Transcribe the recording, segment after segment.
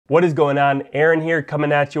What is going on? Aaron here,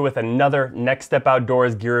 coming at you with another Next Step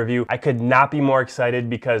Outdoors gear review. I could not be more excited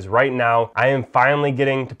because right now I am finally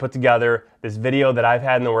getting to put together this video that I've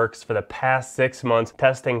had in the works for the past 6 months,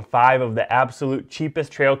 testing 5 of the absolute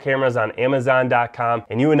cheapest trail cameras on Amazon.com,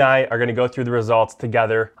 and you and I are gonna go through the results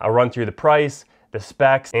together. I'll run through the price, the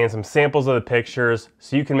specs, and some samples of the pictures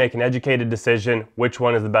so you can make an educated decision which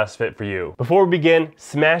one is the best fit for you. Before we begin,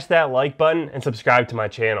 smash that like button and subscribe to my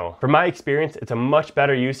channel. From my experience, it's a much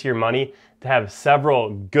better use of your money to have several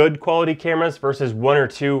good quality cameras versus 1 or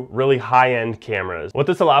 2 really high-end cameras. What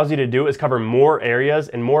this allows you to do is cover more areas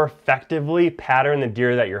and more effectively pattern the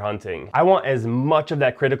deer that you're hunting. I want as much of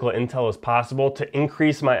that critical intel as possible to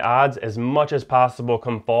increase my odds as much as possible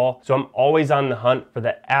come fall, so I'm always on the hunt for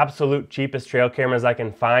the absolute cheapest trail cameras I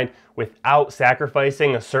can find without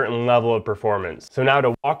sacrificing a certain level of performance. So now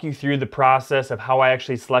to walk you through the process of how I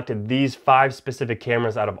actually selected these 5 specific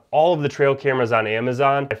cameras out of all of the trail cameras on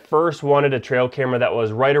Amazon, I first wanted a trail camera that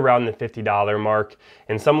was right around the $50 mark,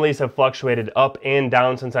 and some of these have fluctuated up and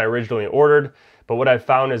down since I originally ordered, but what I've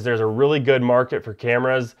found is there's a really good market for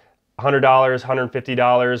cameras, $100,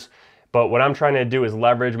 $150, but what I'm trying to do is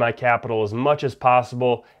leverage my capital as much as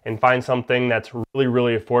possible and find something that's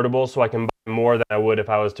really affordable so I can buy more than I would if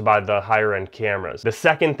I was to buy the higher end cameras. The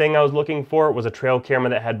second thing I was looking for was a trail camera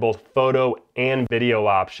that had both photo and video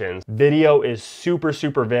options. Video is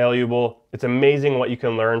super valuable. It's amazing what you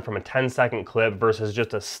can learn from a 10-second clip versus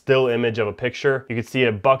just a still image of a picture. You can see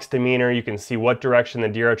a buck's demeanor, you can see what direction the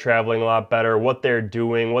deer are traveling a lot better, what they're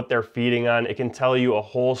doing, what they're feeding on. It can tell you a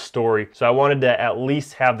whole story. So I wanted to at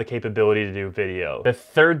least have the capability to do video. The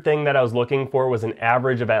third thing that I was looking for was an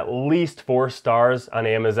average of at least 4 stars on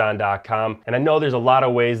Amazon.com. And I know there's a lot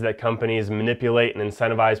of ways that companies manipulate and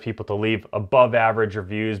incentivize people to leave above average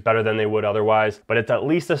reviews better than they would otherwise, but it's at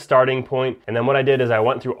least a starting point. And then what I did is I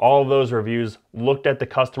went through all of those reviews, looked at the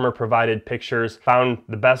customer provided pictures, found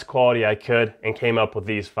the best quality I could, and came up with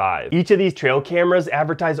these 5. Each of these trail cameras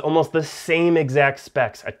advertise almost the same exact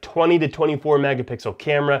specs: a 20 to 24 megapixel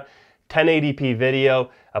camera, 1080p video,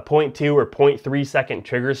 a 0.2 or 0.3 second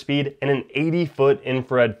trigger speed, and an 80-foot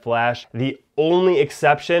infrared flash. The only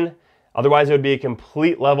exception, otherwise it would be a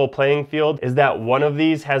complete level playing field, is that one of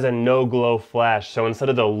these has a no glow flash. So instead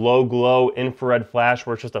of the low glow infrared flash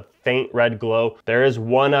where it's just a faint red glow, there is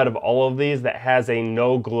one out of all of these that has a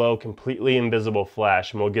no glow, completely invisible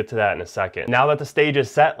flash, and we'll get to that in a second. Now that the stage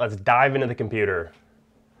is set, let's dive into the computer.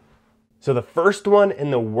 So the first one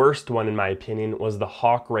and the worst one in my opinion was the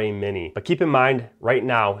Hawk Ray Mini. But keep in mind, right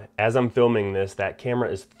now, as I'm filming this, that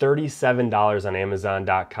camera is $37 on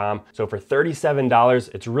Amazon.com. So for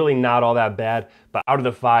 $37, it's really not all that bad, but out of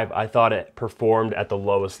the 5, I thought it performed at the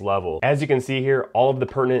lowest level. As you can see here, all of the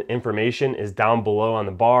pertinent information is down below on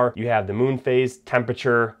the bar. You have the moon phase,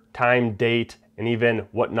 temperature, time, date, and even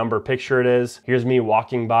what number picture it is. Here's me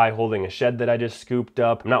walking by holding a shed that I just scooped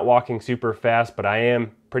up. I'm not walking super fast, but I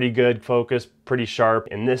am pretty good focus, pretty sharp.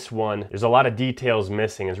 In this one, there's a lot of details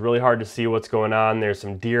missing. It's really hard to see what's going on. There's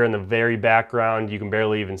some deer in the very background you can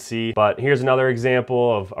barely even see. But here's another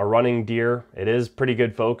example of a running deer. It is pretty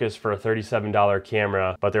good focus for a $37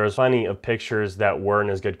 camera, but there was plenty of pictures that weren't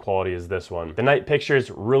as good quality as this one. The night pictures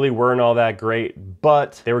really weren't all that great,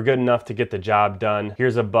 but they were good enough to get the job done.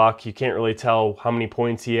 Here's a buck. You can't really tell how many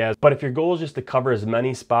points he has, but if your goal is just to cover as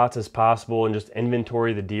many spots as possible and just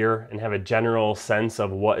inventory the deer and have a general sense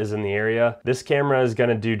of what is in the area, this camera is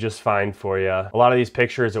gonna do just fine for you. A lot of these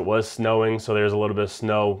pictures, it was snowing, so there's a little bit of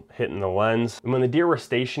snow hitting the lens. And when the deer were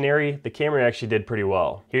stationary, the camera actually did pretty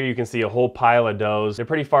well. Here you can see a whole pile of does. They're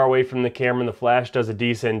pretty far away from the camera, and the flash does a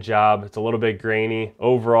decent job. It's a little bit grainy.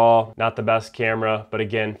 Overall, not the best camera, but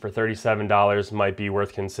again, for $37 might be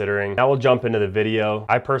worth considering. Now we'll jump into the video.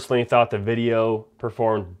 I personally thought the video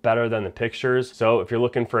performed better than the pictures. So if you're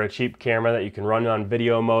looking for a cheap camera that you can run on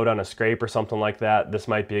video mode on a scrape or something like that, this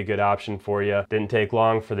might be a good option for you. Didn't take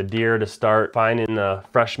long for the deer to start finding the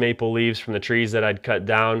fresh maple leaves from the trees that I'd cut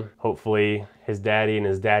down. Hopefully his daddy and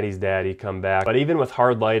his daddy's daddy come back. But even with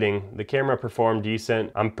hard lighting, the camera performed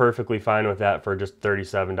decent. I'm perfectly fine with that for just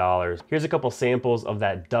 $37. Here's a couple samples of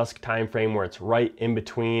that dusk time frame where it's right in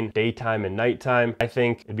between daytime and nighttime. I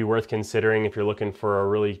think it'd be worth considering if you're looking for a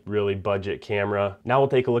really budget camera. Now we'll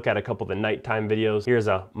take a look at a couple of the nighttime videos. Here's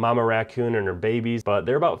a mama raccoon and her babies, but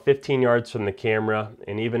they're about 15 yards from the camera,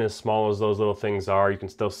 and even as small as those little things are, you can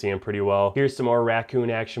still see them pretty well. Here's some more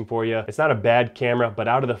raccoon action for you. It's not a bad camera, but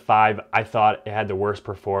out of the 5, I thought thought it had the worst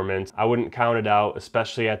performance. I wouldn't count it out,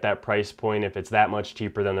 especially at that price point if it's that much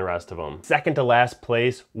cheaper than the rest of them. Second to last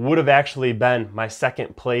place would have actually been my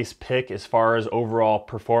second place pick as far as overall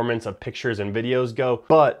performance of pictures and videos go,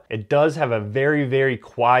 but it does have a very, very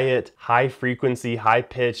quiet, high frequency, high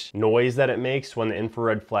pitched noise that it makes when the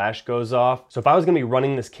infrared flash goes off. So if I was gonna be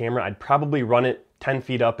running this camera, I'd probably run it 10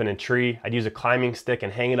 feet up in a tree. I'd use a climbing stick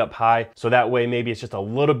and hang it up high, so that way maybe it's just a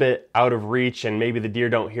little bit out of reach and maybe the deer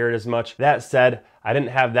don't hear it as much. That said, I didn't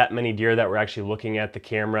have that many deer that were actually looking at the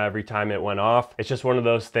camera every time it went off. It's just one of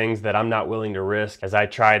those things that I'm not willing to risk as I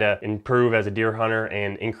try to improve as a deer hunter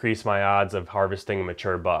and increase my odds of harvesting a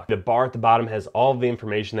mature buck. The bar at the bottom has all of the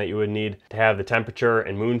information that you would need to have the temperature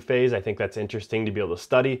and moon phase. I think that's interesting to be able to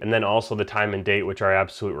study. And then also the time and date, which are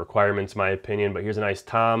absolute requirements in my opinion. But here's a nice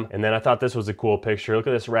tom. And then I thought this was a cool picture. Look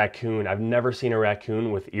at this raccoon. I've never seen a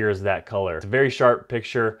raccoon with ears that color. It's a very sharp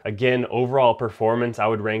picture. Again, overall performance, I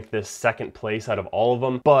would rank this second place out of all of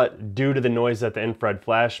them, but due to the noise that the infrared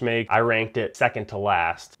flash make, I ranked it second to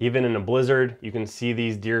last. Even in a blizzard, you can see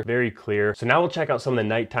these deer very clear. So now we'll check out some of the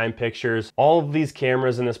nighttime pictures. All of these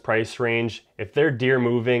cameras in this price range, if they're deer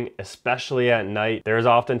moving, especially at night, there's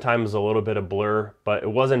oftentimes a little bit of blur, but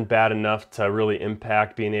it wasn't bad enough to really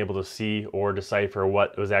impact being able to see or decipher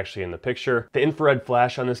what was actually in the picture. The infrared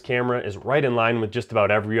flash on this camera is right in line with just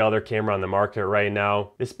about every other camera on the market right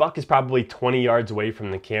now. This buck is probably 20 yards away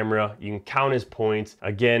from the camera. You can count his points.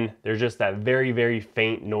 Again, there's just that very, very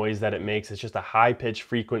faint noise that it makes. It's just a high pitch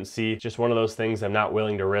frequency. Just one of those things I'm not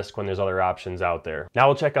willing to risk when there's other options out there. Now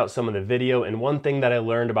we'll check out some of the video, and one thing that I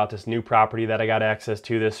learned about this new property that I got access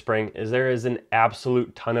to this spring is there is an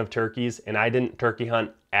absolute ton of turkeys, and I didn't turkey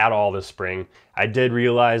hunt at all this spring. I did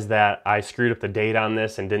realize that I screwed up the date on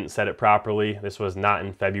this and didn't set it properly. This was not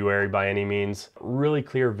in February by any means. Really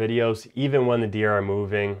clear videos, even when the deer are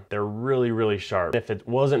moving. They're really, really sharp. If it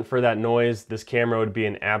wasn't for that noise, this camera would be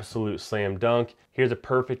an absolute slam dunk. Here's a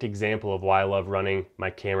perfect example of why I love running my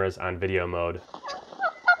cameras on video mode.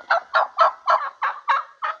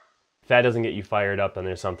 If that doesn't get you fired up, then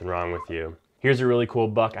there's something wrong with you. Here's a really cool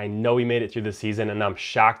buck. I know he made it through the season, and I'm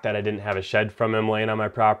shocked that I didn't have a shed from him laying on my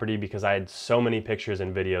property because I had so many pictures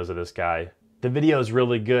and videos of this guy. The video is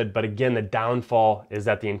really good, but again, the downfall is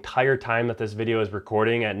that the entire time that this video is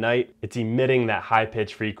recording at night, it's emitting that high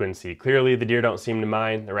pitch frequency. Clearly the deer don't seem to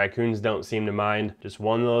mind, the raccoons don't seem to mind. Just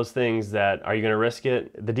one of those things that, are you gonna risk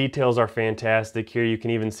it? The details are fantastic here. You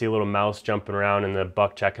can even see a little mouse jumping around and the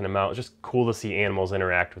buck checking them out. It's just cool to see animals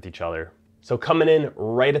interact with each other. So coming in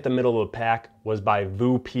right at the middle of the pack was by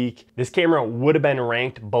Voo Peak. This camera would have been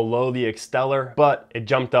ranked below the Exteller, but it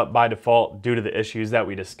jumped up by default due to the issues that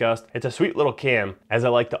we discussed. It's a sweet little cam. As I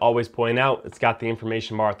like to always point out, it's got the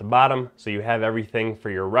information bar at the bottom, so you have everything for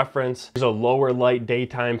your reference. There's a lower light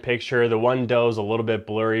daytime picture. The one doe is a little bit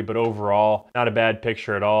blurry, but overall, not a bad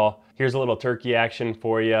picture at all. Here's a little turkey action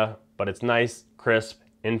for you, but it's nice, crisp,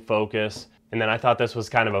 in focus. And then I thought this was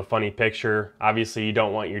kind of a funny picture. Obviously you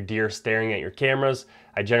don't want your deer staring at your cameras.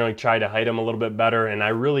 I generally try to hide them a little bit better, and I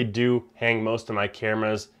really do hang most of my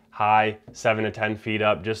cameras high, 7 to 10 feet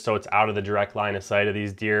up, just so it's out of the direct line of sight of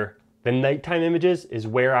these deer. The nighttime images is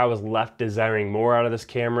where I was left desiring more out of this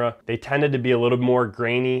camera. They tended to be a little more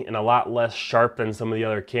grainy and a lot less sharp than some of the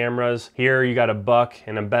other cameras. Here you got a buck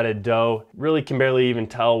and a bedded doe. Really can barely even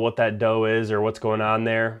tell what that doe is or what's going on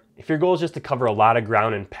there. If your goal is just to cover a lot of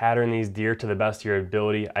ground and pattern these deer to the best of your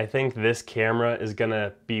ability, I think this camera is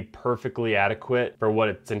gonna be perfectly adequate for what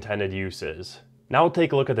its intended use is. Now we'll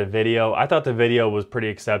take a look at the video. I thought the video was pretty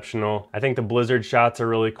exceptional. I think the blizzard shots are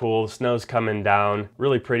really cool. The snow's coming down,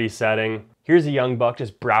 really pretty setting. Here's a young buck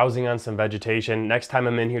just browsing on some vegetation. Next time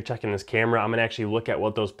I'm in here checking this camera, I'm gonna actually look at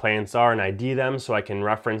what those plants are and ID them so I can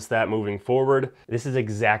reference that moving forward. This is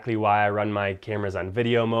exactly why I run my cameras on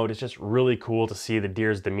video mode. It's just really cool to see the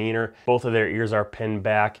deer's demeanor. Both of their ears are pinned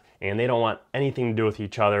back and they don't want anything to do with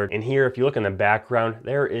each other. And here, if you look in the background,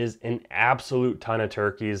 there is an absolute ton of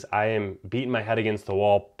turkeys. I am beating my head against the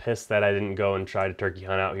wall, pissed that I didn't go and try to turkey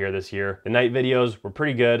hunt out here this year. The night videos were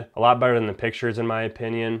pretty good, a lot better than the pictures in my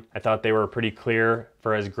opinion. I thought they were pretty clear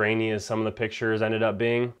for as grainy as some of the pictures ended up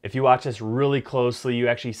being. If you watch this really closely, you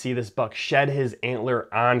actually see this buck shed his antler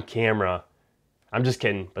on camera. I'm just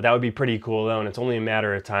kidding, but that would be pretty cool though, and it's only a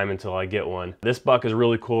matter of time until I get one. This buck is a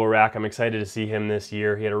really cool rack. I'm excited to see him this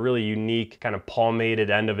year. He had a really unique kind of palmated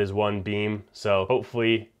end of his one beam, so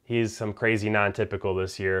hopefully he's some crazy non-typical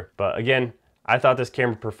this year. But again, I thought this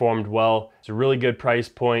camera performed well. It's a really good price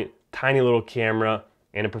point, tiny little camera,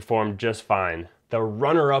 and it performed just fine. The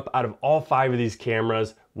runner-up out of all 5 of these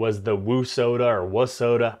cameras was the WuSoda or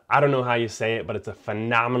WuSoda. I don't know how you say it, but it's a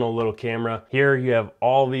phenomenal little camera. Here you have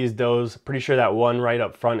all these does. Pretty sure that one right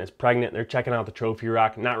up front is pregnant. They're checking out the trophy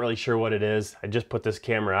rock. Not really sure what it is. I just put this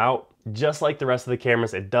camera out. Just like the rest of the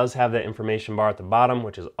cameras, it does have that information bar at the bottom,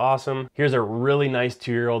 which is awesome. Here's a really nice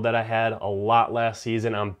 2-year-old that I had a lot last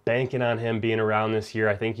season. I'm banking on him being around this year.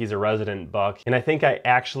 I think he's a resident buck. And I think I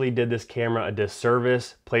actually did this camera a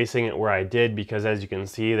disservice placing it where I did, because as you can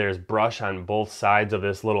see, there's brush on both sides of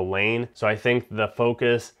this little lane. So I think the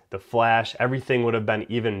focus, the flash, everything would have been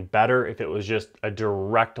even better if it was just a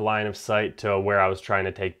direct line of sight to where I was trying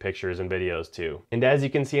to take pictures and videos to. And as you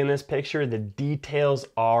can see in this picture, the details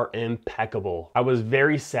are impeccable. I was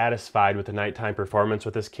very satisfied with the nighttime performance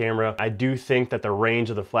with this camera. I do think that the range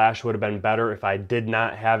of the flash would have been better if I did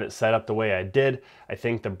not have it set up the way I did. I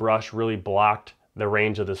think the brush really blocked the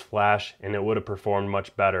range of this flash and it would have performed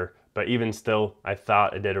much better. But even still, I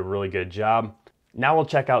thought it did a really good job. Now we'll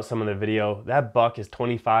check out some of the video. That buck is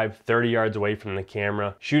 25, 30 yards away from the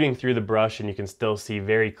camera, shooting through the brush, and you can still see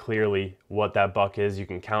very clearly what that buck is. You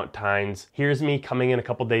can count tines. Here's me coming in a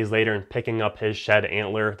couple days later and picking up his shed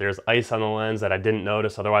antler. There's ice on the lens that I didn't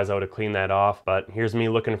notice, otherwise I would have cleaned that off. But here's me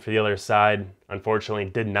looking for the other side. Unfortunately,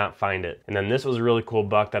 did not find it. And then this was a really cool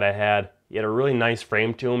buck that I had. He had a really nice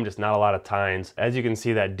frame to him, just not a lot of tines. As you can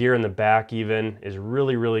see, that deer in the back even is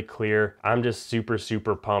really, really clear. I'm just super,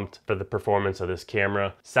 super pumped for the performance of this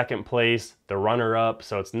camera. Second place, the runner-up,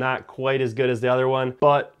 so it's not quite as good as the other one,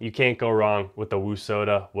 but you can't go wrong with the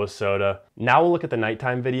WuSoda. Now we'll look at the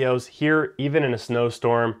nighttime videos. Here, even in a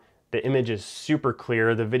snowstorm, the image is super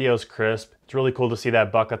clear, the video's crisp. It's really cool to see that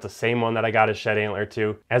buck. That's the same one that I got his shed antler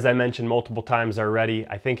to. As I mentioned multiple times already,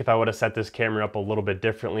 I think if I would have set this camera up a little bit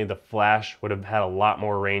differently, the flash would have had a lot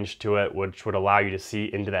more range to it, which would allow you to see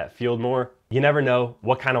into that field more. You never know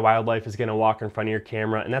what kind of wildlife is gonna walk in front of your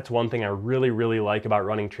camera, and that's one thing I really, really like about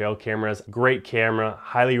running trail cameras. Great camera,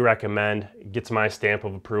 highly recommend. Gets my stamp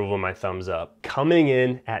of approval and my thumbs up. Coming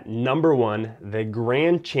in at number 1, the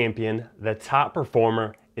grand champion, the top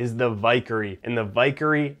performer, is the Victory. And the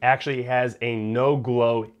Victory actually has a no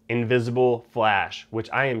glow invisible flash, which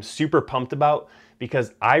I am super pumped about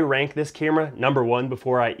because I rank this camera number 1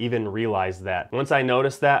 before I even realized that. Once I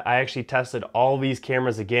noticed that, I actually tested all these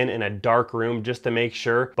cameras again in a dark room just to make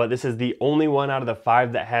sure, but this is the only one out of the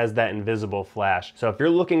 5 that has that invisible flash. So if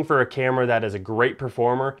you're looking for a camera that is a great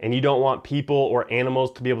performer and you don't want people or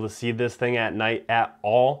animals to be able to see this thing at night at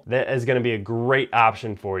all, that is gonna be a great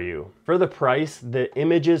option for you. For the price, the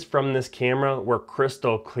images from this camera were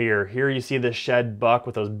crystal clear. Here you see the shed buck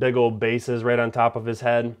with those big old bases right on top of his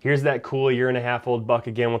head. Here's that cool 1.5-year-old buck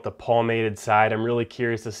again with the palmated side. I'm really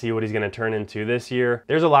curious to see what he's gonna turn into this year.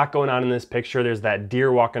 There's a lot going on in this picture. There's that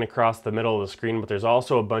deer walking across the middle of the screen, but there's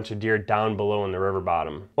also a bunch of deer down below in the river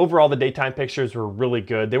bottom. Overall, the daytime pictures were really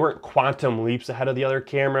good. They weren't quantum leaps ahead of the other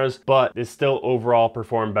cameras, but they still overall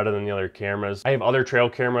performed better than the other cameras. I have other trail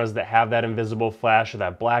cameras that have that invisible flash or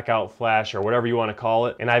that blackout flash or whatever you want to call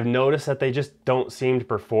it, and I've noticed that they just don't seem to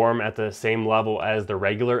perform at the same level as the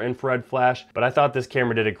regular infrared flash, but I thought this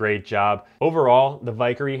camera did a great job. Overall, the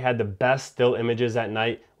Victory had the best still images at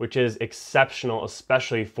night, which is exceptional,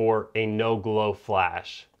 especially for a no glow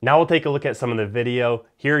flash. Now we'll take a look at some of the video.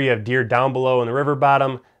 Here you have deer down below in the river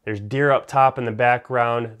bottom. There's deer up top in the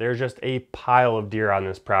background. There's just a pile of deer on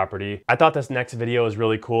this property. I thought this next video was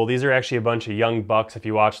really cool. These are actually a bunch of young bucks if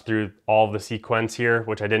you watch through all of the sequence here,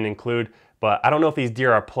 which I didn't include. But I don't know if these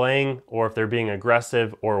deer are playing or if they're being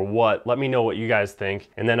aggressive or what. Let me know what you guys think.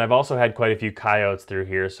 And then I've also had quite a few coyotes through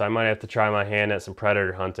here, so I might have to try my hand at some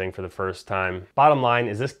predator hunting for the first time. Bottom line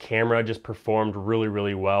is this camera just performed really,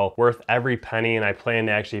 really well. Worth every penny, and I plan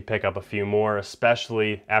to actually pick up a few more,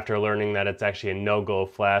 especially after learning that it's actually a no-glow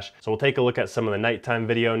flash. So we'll take a look at some of the nighttime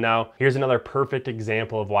video now. Here's another perfect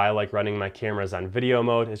example of why I like running my cameras on video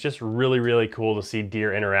mode. It's just really, really cool to see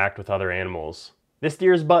deer interact with other animals. This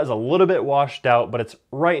deer's butt is a little bit washed out, but it's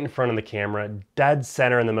right in front of the camera, dead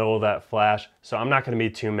center in the middle of that flash, so I'm not gonna be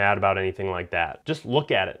too mad about anything like that. Just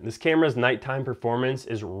look at it. This camera's nighttime performance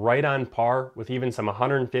is right on par with even some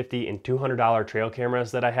 $150 and $200 trail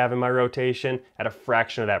cameras that I have in my rotation at a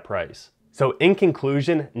fraction of that price. So in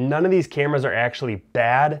conclusion, none of these cameras are actually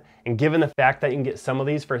bad, and given the fact that you can get some of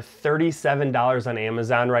these for $37 on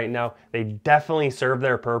Amazon right now, they definitely serve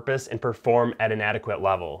their purpose and perform at an adequate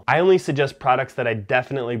level. I only suggest products that I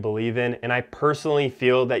definitely believe in, and I personally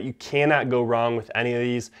feel that you cannot go wrong with any of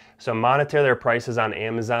these, so monitor their prices on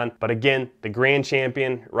Amazon. But again, the Grand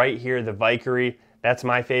Champion right here, the Victory, that's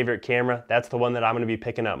my favorite camera. That's the one that I'm gonna be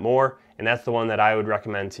picking up more. and that's the one that I would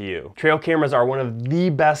recommend to you. Trail cameras are one of the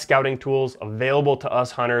best scouting tools available to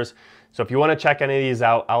us hunters. So if you want to check any of these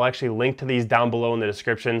out, I'll actually link to these down below in the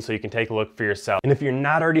description so you can take a look for yourself. And if you're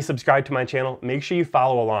not already subscribed to my channel, make sure you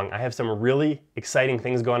follow along. I have some really exciting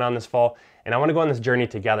things going on this fall, and I want to go on this journey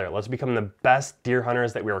together. Let's become the best deer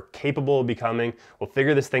hunters that we are capable of becoming. We'll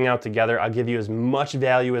figure this thing out together. I'll give you as much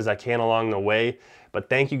value as I can along the way. But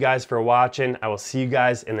thank you guys for watching. I will see you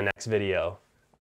guys in the next video.